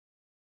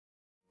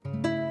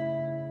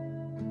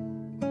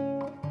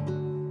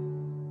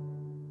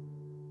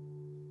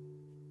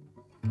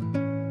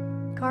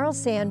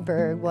Carl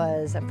Sandburg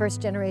was a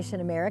first-generation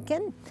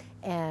American,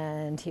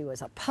 and he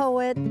was a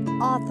poet,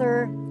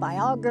 author,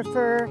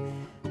 biographer,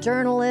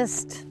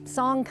 journalist,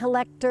 song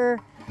collector,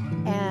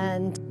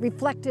 and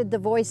reflected the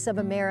voice of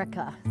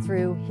America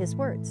through his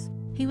words.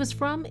 He was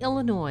from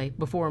Illinois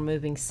before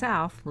moving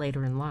south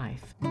later in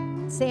life.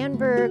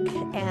 Sandburg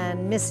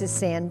and Mrs.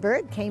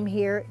 Sandburg came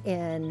here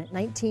in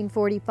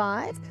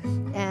 1945,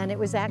 and it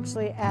was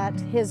actually at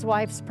his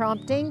wife's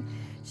prompting.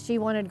 She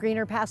wanted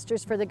greener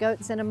pastures for the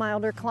goats in a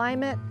milder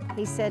climate.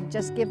 He said,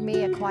 just give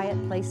me a quiet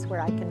place where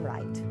I can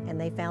write. And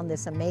they found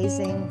this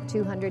amazing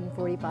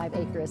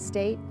 245-acre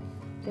estate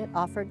that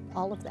offered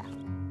all of that.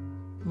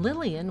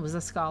 Lillian was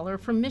a scholar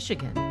from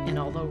Michigan, and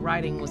although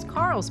writing was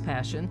Carl's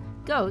passion,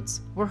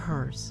 goats were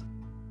hers.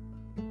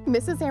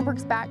 Mrs.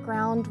 Sandburg's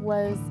background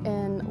was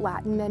in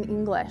Latin and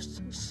English.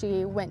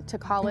 She went to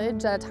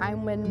college at a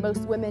time when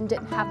most women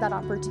didn't have that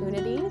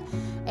opportunity,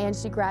 and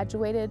she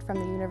graduated from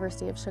the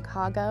University of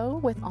Chicago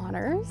with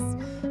honors.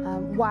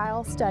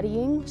 While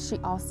studying, she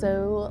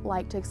also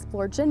liked to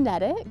explore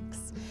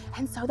genetics,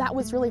 and so that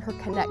was really her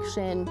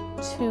connection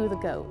to the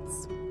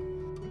goats.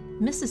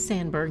 Mrs.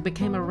 Sandburg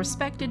became a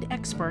respected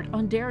expert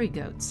on dairy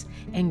goats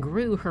and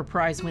grew her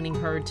prize-winning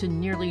herd to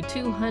nearly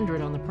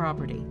 200 on the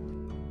property.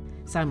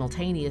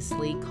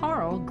 Simultaneously,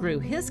 Carl grew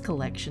his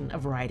collection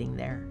of writing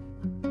there.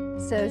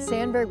 So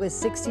Sandburg was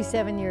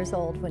 67 years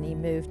old when he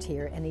moved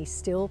here, and he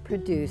still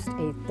produced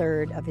a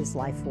third of his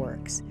life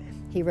works.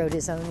 He wrote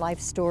his own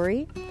life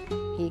story.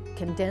 He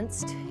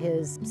condensed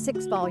his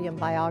 6-volume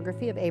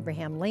biography of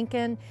Abraham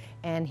Lincoln,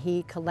 and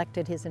he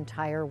collected his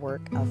entire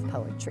work of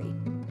poetry.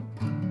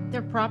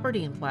 Their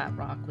property in Flat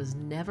Rock was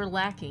never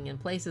lacking in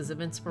places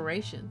of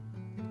inspiration.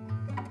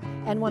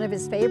 And one of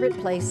his favorite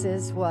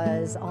places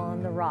was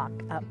on the rock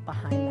up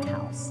behind the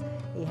house.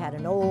 He had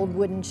an old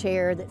wooden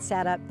chair that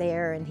sat up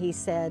there, and he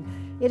said,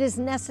 "It is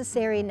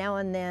necessary now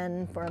and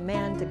then for a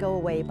man to go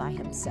away by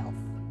himself,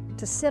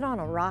 to sit on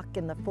a rock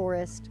in the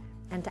forest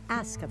and to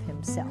ask of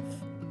himself,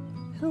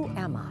 who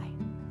am I?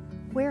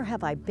 Where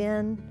have I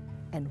been?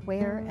 And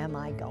where am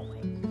I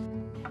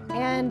going?"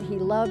 And he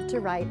loved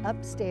to write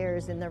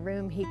upstairs in the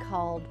room he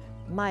called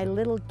my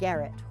little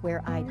garret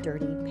where I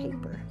dirty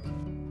paper.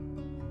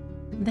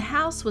 The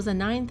house was a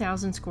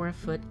 9,000 square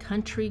foot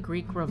country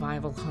Greek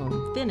revival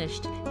home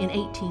finished in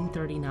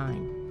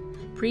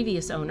 1839.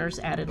 Previous owners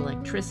added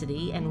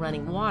electricity and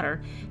running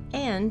water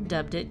and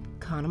dubbed it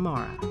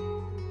Connemara.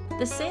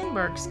 The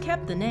Sandburgs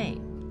kept the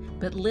name,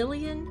 but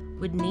Lillian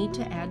would need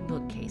to add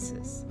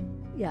bookcases.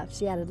 Yeah,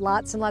 she added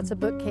lots and lots of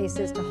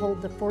bookcases to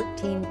hold the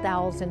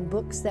 14,000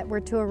 books that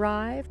were to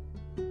arrive.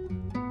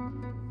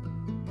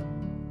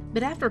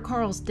 But after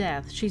Carl's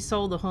death, she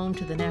sold the home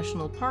to the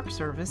National Park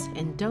Service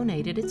and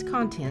donated its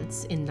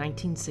contents in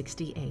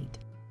 1968.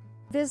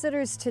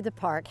 Visitors to the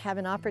park have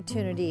an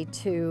opportunity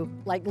to,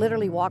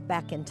 literally walk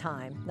back in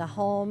time. The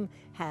home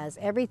has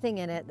everything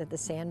in it that the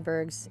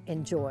Sandburgs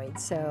enjoyed,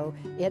 so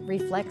it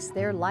reflects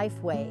their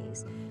life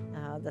ways.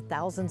 The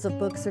thousands of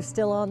books are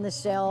still on the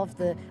shelf,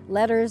 the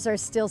letters are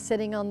still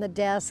sitting on the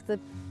desk, the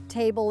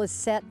table is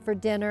set for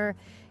dinner.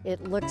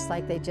 It looks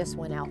like they just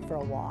went out for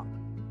a walk.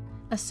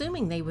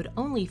 Assuming they would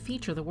only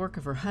feature the work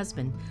of her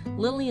husband,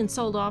 Lillian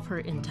sold off her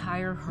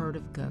entire herd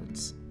of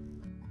goats.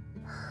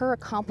 Her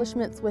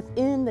accomplishments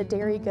within the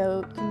dairy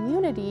goat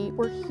community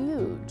were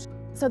huge.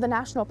 So the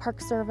National Park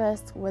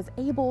Service was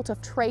able to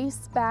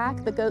trace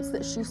back the goats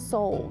that she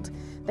sold.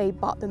 They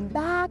bought them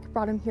back,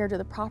 brought them here to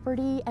the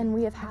property, and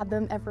we have had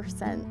them ever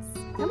since.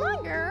 Come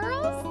on,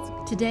 girls!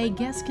 Today,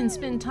 guests can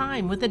spend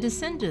time with the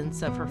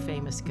descendants of her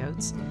famous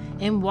goats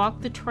and walk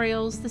the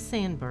trails the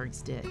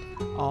Sandburgs did,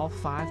 all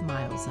 5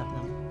 miles of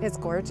them. It's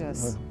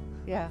gorgeous.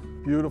 Yeah.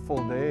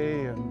 Beautiful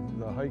day,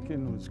 and the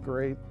hiking was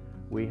great.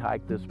 We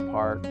hike this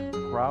park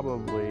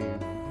probably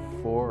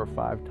 4 or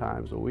 5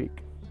 times a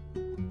week.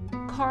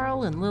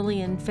 Carl and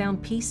Lillian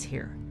found peace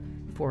here.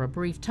 For a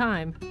brief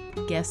time,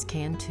 guests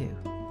can too.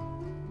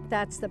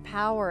 That's the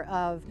power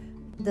of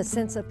the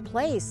sense of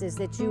place, is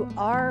that you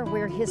are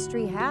where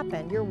history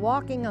happened. You're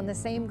walking on the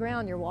same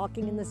ground, you're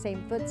walking in the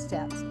same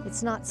footsteps.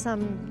 It's not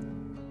some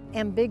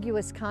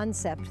ambiguous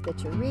concept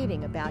that you're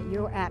reading about,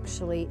 you're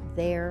actually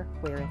there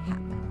where it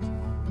happened.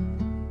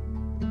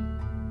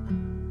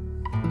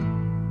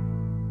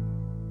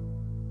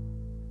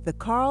 The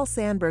Carl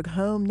Sandburg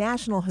Home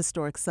National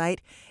Historic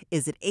Site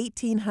is at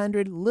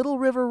 1800 Little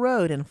River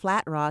Road in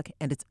Flat Rock,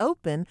 and it's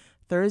open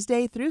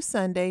Thursday through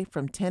Sunday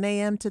from 10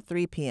 a.m. to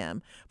 3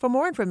 p.m. For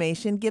more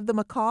information, give them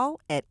a call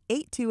at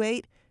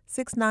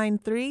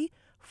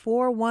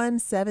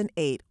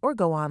 828-693-4178 or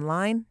go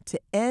online to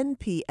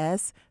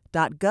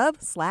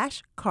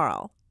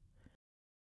nps.gov/Carl.